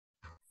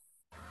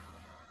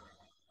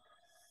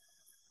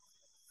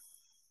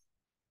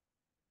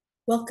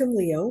Welcome,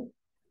 Leo.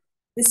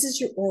 This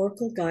is your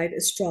Oracle Guide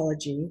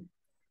Astrology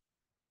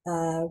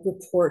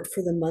report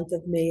for the month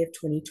of May of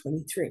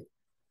 2023.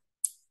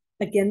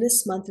 Again,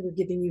 this month we're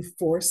giving you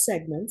 4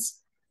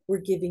 segments. We're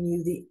giving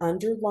you the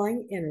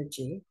underlying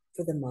energy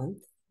for the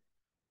month.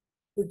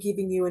 We're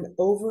giving you an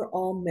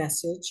overall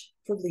message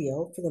for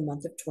Leo for the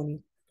month of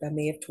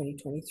May of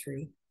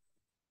 2023.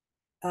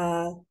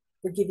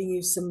 We're giving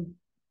you some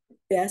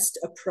best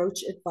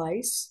approach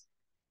advice.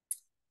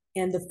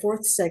 And the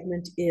 4th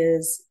segment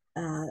is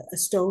a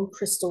stone,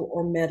 crystal,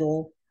 or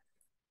metal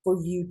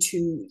for you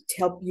to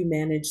help you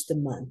manage the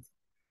month.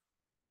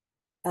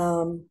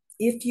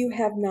 If you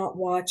have not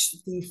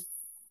watched the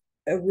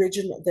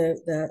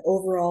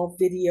overall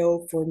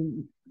video for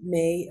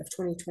May of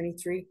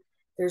 2023,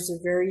 there's a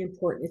very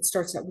important, it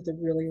starts out with a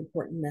really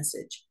important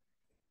message.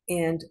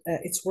 And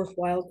it's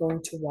worthwhile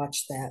going to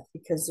watch that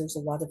because there's a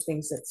lot of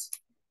things that's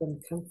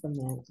going to come from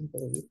that, I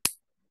believe.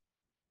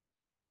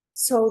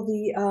 So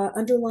the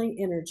underlying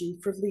energy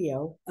for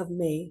Leo of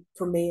May,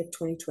 for May of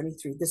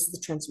 2023, this is the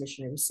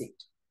transmission I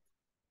received.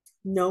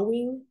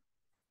 Knowing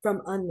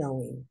from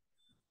unknowing.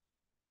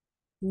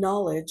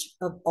 Knowledge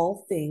of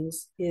all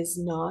things is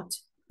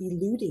not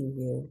eluding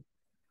you.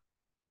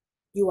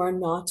 You are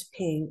not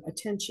paying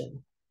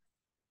attention.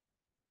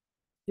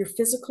 Your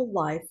physical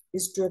life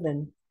is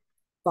driven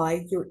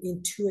by your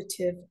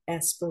intuitive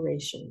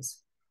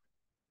aspirations.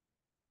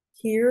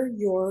 Hear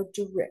your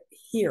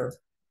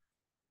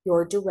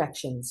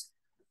directions.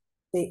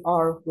 They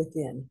are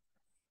within.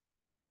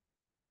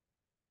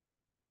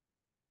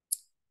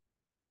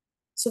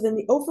 So then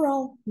the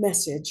overall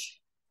message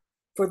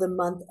for the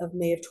month of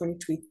May of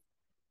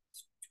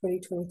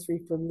 2023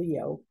 for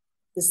Leo,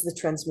 this is the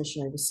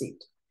transmission I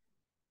received.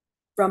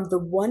 From the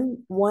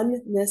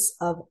oneness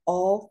of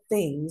all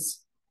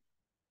things,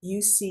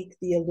 you seek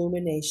the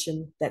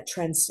illumination that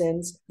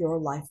transcends your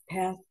life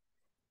path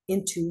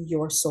into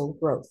your soul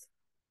growth.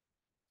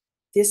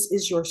 This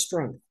is your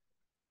strength.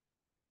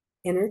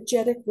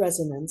 Energetic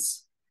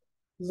resonance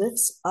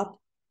lifts up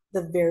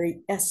the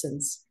very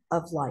essence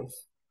of life,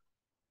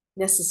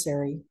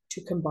 necessary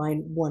to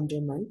combine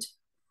wonderment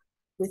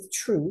with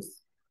truth,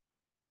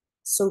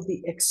 so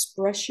the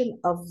expression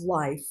of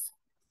life,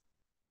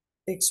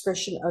 the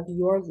expression of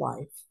your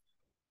life,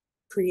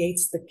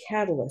 creates the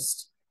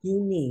catalyst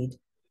you need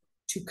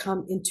to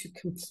come into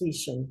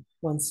completion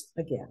once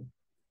again.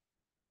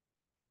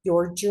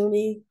 Your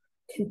journey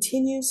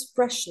continues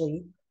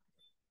freshly,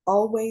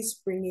 always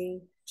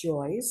bringing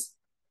joys,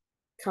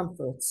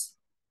 comforts,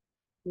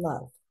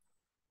 love.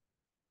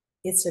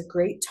 It's a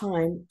great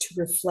time to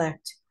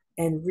reflect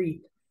and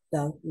reap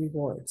the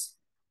rewards.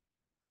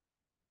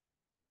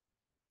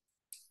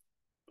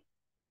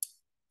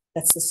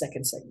 That's the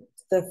 2nd segment.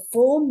 The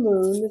full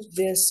moon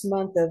this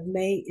month of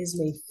May is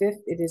May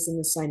 5th. It is in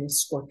the sign of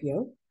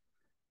Scorpio.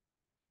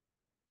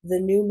 The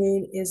new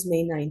moon is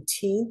May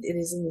 19th. It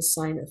is in the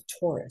sign of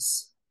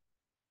Taurus.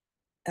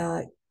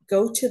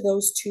 Go to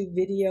those 2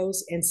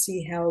 videos and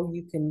see how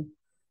you can,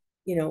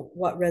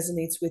 what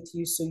resonates with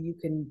you so you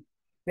can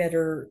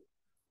better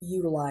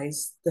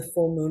utilize the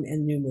full moon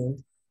and new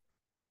moon,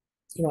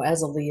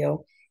 as a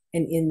Leo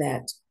and in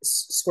that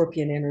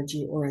Scorpion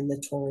energy or in the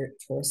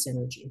Taurus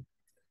energy.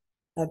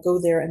 Go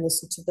there and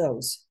listen to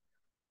those.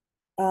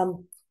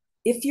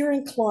 If you're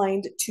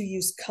inclined to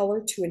use color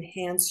to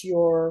enhance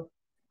your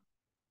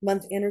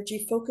month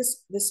energy,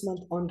 focus this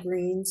month on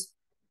greens.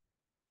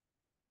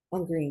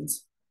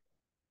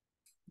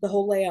 The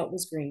whole layout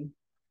was green,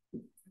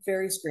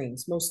 various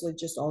greens, mostly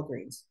just all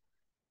greens.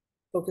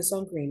 Focus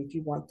on green. If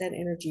you want that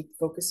energy,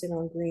 focus in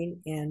on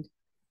green and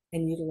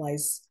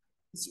utilize,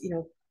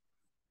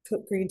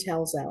 put green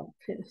towels out,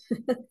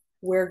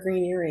 wear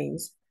green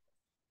earrings.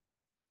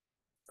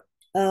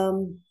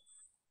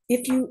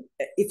 If you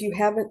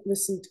haven't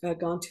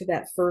gone to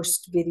that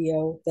first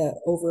video, the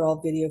overall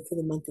video for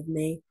the month of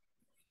May,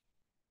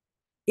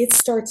 it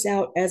starts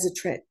out as a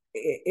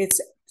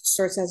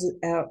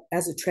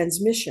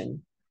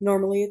transmission.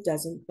 Normally it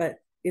doesn't, but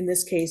in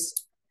this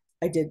case,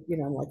 I did,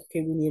 I'm like, okay,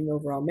 we need an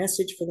overall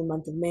message for the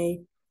month of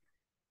May.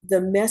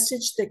 The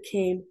message that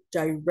came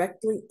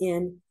directly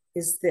in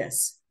is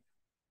this.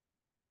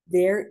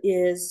 There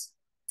is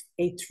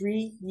a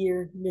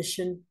 3-year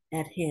mission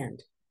at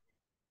hand.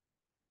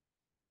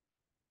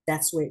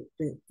 That's what,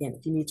 again,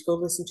 if you need to go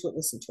listen to it,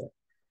 listen to it.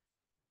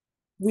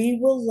 We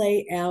will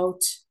lay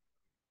out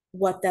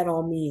what that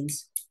all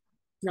means.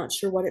 Not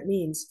sure what it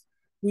means.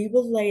 We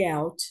will lay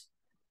out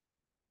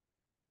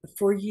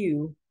for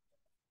you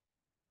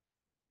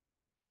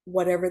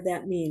whatever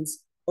that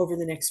means over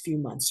the next few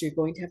months. You're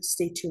going to have to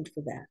stay tuned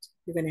for that.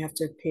 You're going to have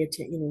to pay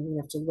attention, you're going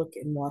to have to look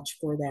and watch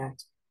for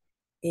that.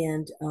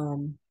 And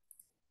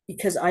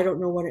because I don't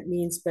know what it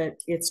means,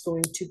 but it's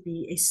going to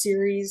be a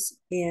series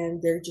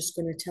and they're just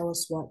going to tell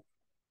us what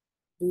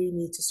we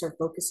need to start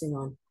focusing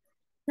on.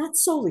 Not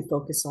solely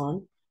focus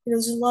on,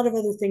 there's a lot of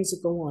other things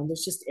that go on.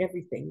 There's just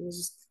everything.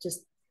 There's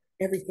just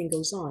everything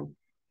goes on.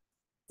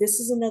 This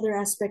is another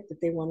aspect that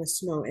they want us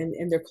to know,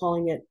 and they're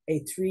calling it a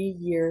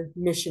 3-year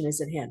mission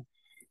is at hand.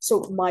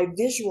 So my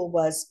visual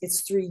was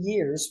it's 3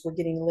 years. We're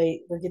getting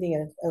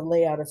a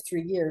layout of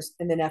 3 years.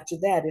 And then after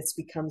that, it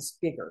becomes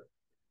bigger,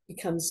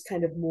 becomes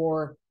kind of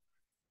more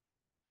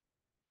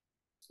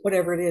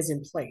whatever it is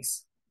in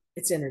place.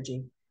 It's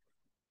energy.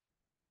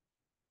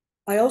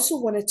 I also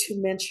wanted to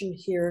mention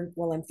here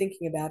while I'm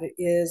thinking about it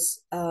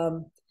is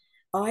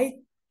I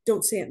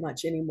don't say it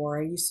much anymore.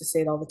 I used to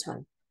say it all the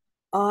time.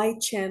 I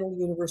channel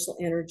universal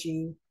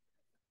energy.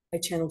 I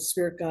channel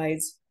spirit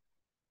guides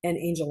and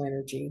angel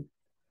energy,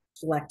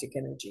 galactic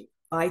energy.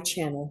 I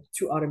channel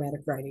through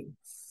automatic writing.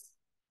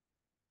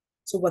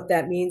 So what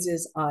that means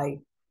is I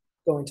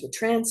go into a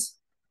trance,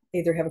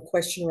 either have a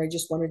question or I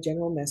just want a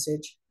general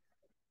message,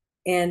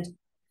 and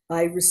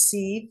I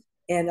receive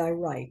and I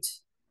write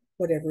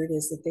whatever it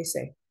is that they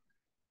say.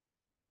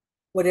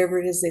 Whatever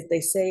it is that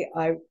they say,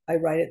 I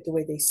write it the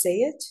way they say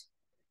it.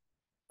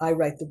 I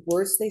write the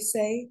words they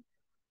say.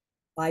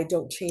 I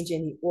don't change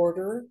any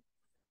order.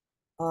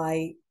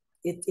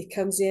 It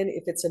comes in,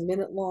 if it's a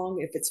minute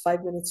long, if it's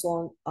 5 minutes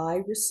long,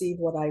 I receive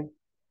what I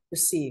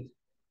receive.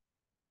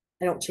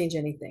 I don't change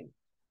anything.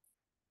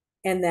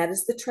 And that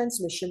is the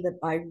transmission that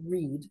I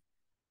read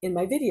in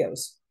my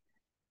videos.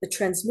 The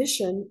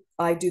transmission,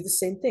 I do the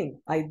same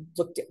thing.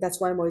 That's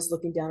why I'm always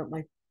looking down at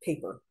my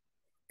paper,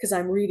 because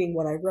I'm reading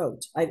what I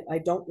wrote. I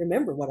don't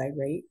remember what I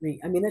read.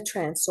 I'm in a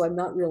trance, so I'm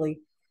not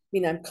really,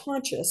 I'm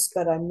conscious,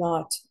 but I'm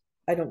not,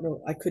 I don't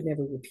know, I could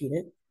never repeat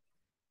it.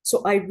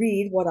 So I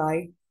read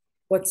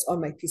what's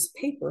on my piece of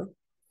paper,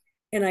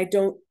 and I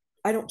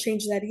don't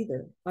change that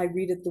either. I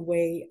read it the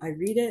way I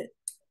read it.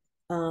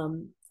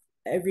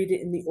 I read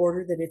it in the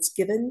order that it's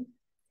given.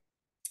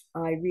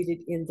 I read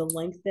it in the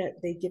length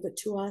that they give it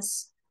to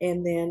us,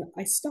 and then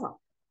I stop.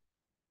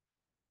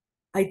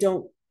 I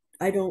don't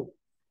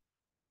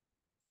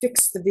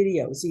fix the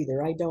videos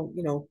either. I don't,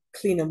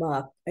 clean them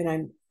up.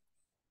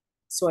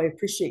 So I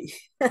appreciate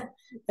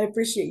I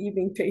appreciate you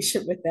being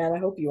patient with that. I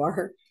hope you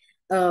are.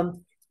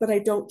 But I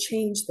don't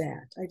change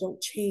that. I don't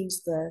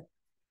change the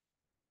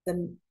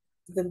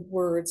the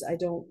words. I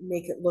don't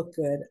make it look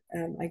good.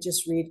 I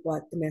just read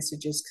what the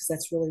message is because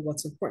that's really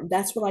what's important.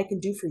 That's what I can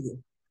do for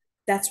you.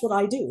 That's what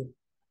I do.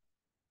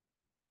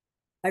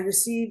 I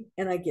receive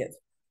and I give.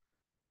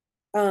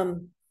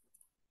 Um,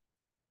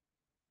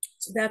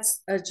 so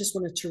I just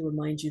wanted to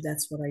remind you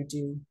that's what I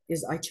do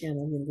is I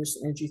channel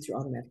universal energy through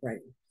automatic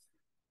writing.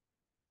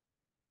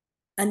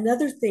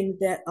 Another thing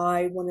that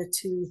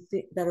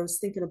that I was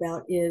thinking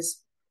about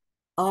is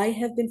I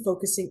have been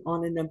focusing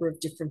on a number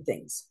of different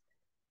things.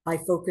 I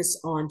focus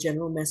on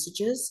general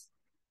messages.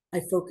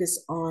 I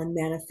focus on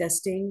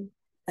manifesting.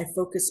 I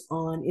focus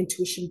on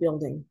intuition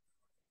building.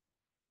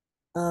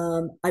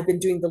 I've been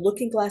doing the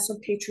Looking Glass on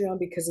Patreon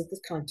because of the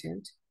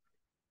content.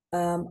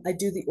 I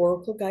do the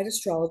Oracle Guide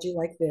Astrology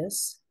like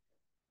this.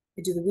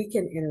 I do the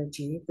Weekend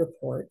Energy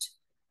Report,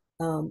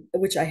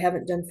 which I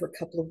haven't done for a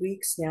couple of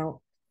weeks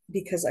now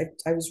because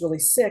I was really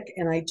sick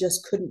and I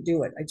just couldn't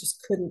do it. I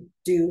just couldn't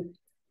do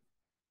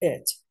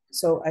it.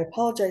 So I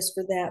apologize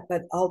for that,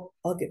 but I'll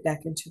get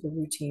back into the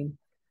routine.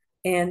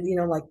 And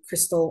like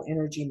crystal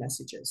energy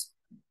messages.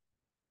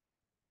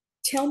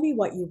 Tell me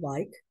what you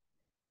like.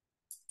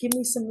 Give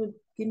me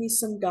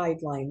some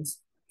guidelines.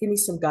 Give me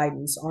some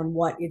guidance on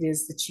what it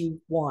is that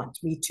you want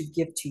me to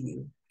give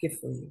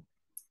for you.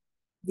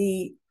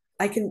 The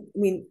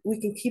we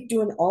can keep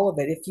doing all of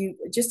it. If you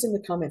just in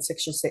the comment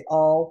section say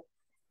all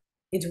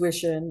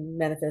intuition,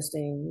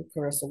 manifesting,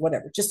 crystal,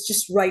 whatever.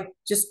 Just write,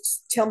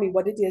 just tell me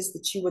what it is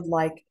that you would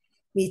like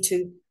me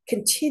to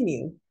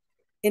continue.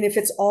 And if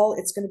it's all,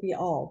 it's going to be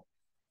all.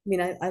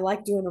 I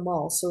like doing them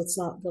all, so it's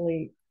not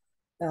really,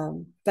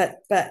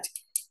 but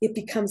it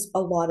becomes a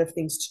lot of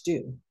things to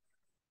do.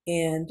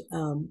 And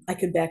I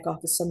can back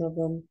off of some of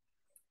them.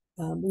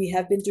 We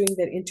have been doing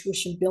that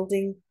intuition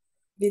building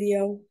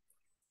videos,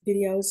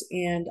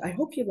 and I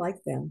hope you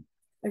like them.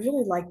 I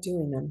really like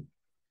doing them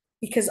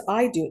because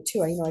I do it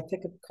too. I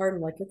pick up a card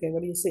and I'm like, okay,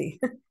 what do you see?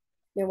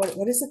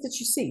 What is it that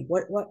you see?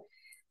 What?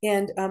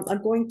 And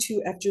I'm going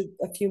to, after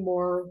a few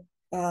more,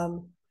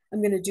 I'm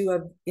going to do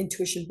a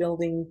intuition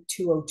building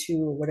 202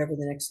 or whatever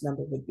the next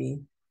number would be.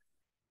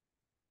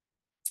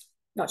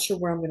 Not sure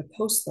where I'm going to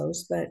post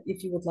those, but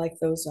if you would like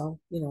those, I'll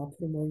put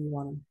them where you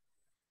want them.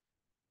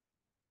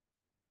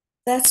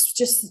 That's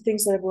just the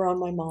things that were on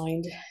my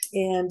mind.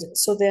 And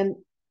so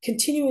then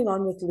continuing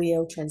on with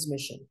Leo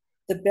transmission,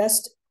 the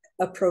best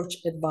approach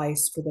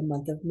advice for the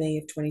month of May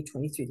of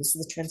 2023. This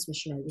is the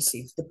transmission I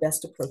received, the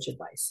best approach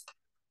advice.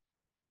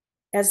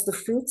 As the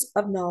fruits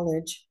of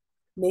knowledge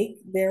make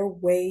their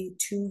way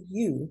to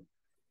you,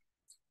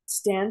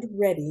 stand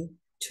ready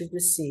to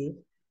receive,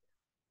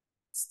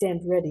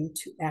 stand ready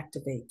to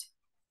activate,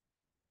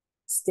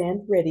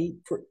 stand ready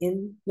for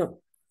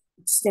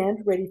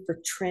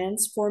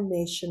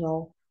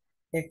transformational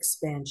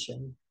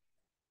expansion.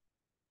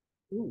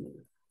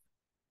 Ooh.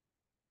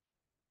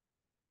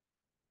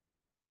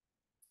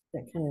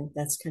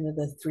 That's kind of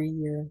the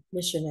 3-year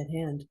mission at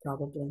hand,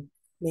 probably,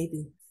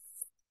 maybe.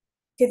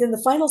 Okay, then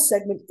the final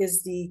segment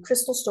is the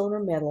crystal stone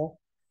or metal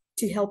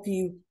to help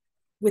you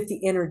with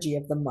the energy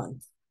of the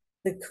month.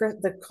 The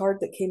card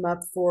that came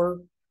up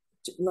for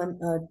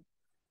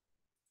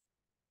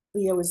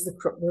Leo is the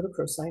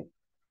rhodochrosite.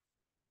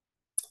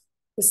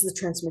 This is the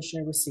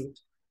transmission I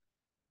received.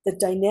 The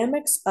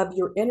dynamics of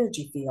your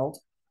energy field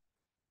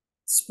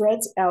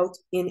spreads out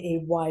in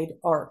a wide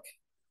arc,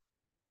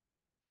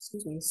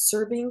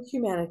 serving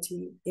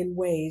humanity in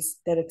ways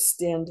that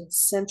extend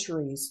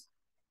centuries.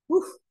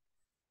 Whew,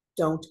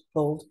 don't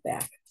hold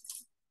back.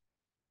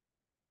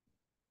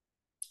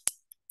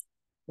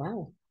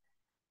 Wow,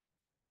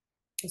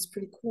 that's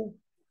pretty cool.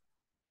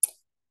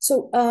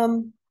 So,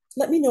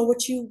 let me know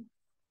what you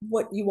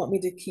want me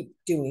to keep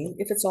doing.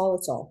 If it's all,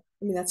 it's all.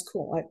 I mean, that's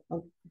cool.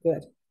 I'm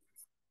good.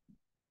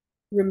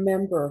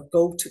 Remember,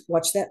 go to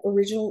watch that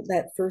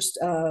first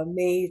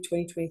May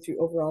 2023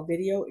 overall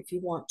video if you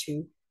want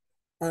to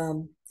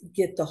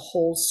get the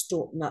whole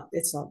story.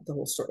 It's not the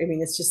whole story. I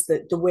mean, it's just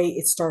the way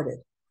it started.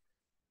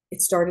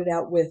 It started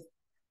out with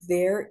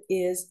there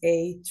is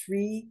a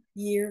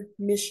 3-year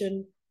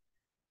mission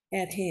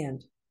at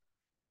hand.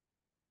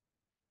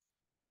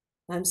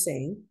 I'm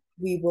saying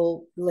we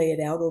will lay it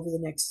out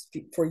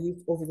for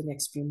you over the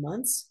next few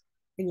months,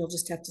 and you'll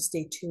just have to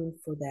stay tuned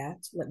for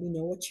that. Let me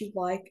know what you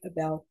like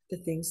about the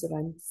things that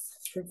I'm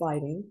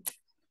providing.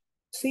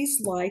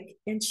 Please like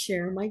and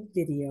share my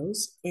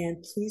videos,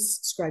 and please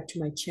subscribe to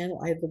my channel.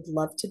 I would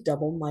love to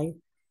double my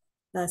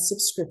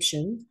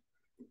subscription.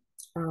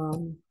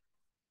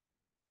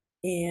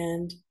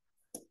 And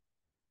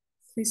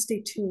please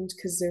stay tuned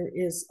because there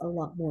is a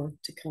lot more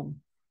to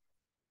come.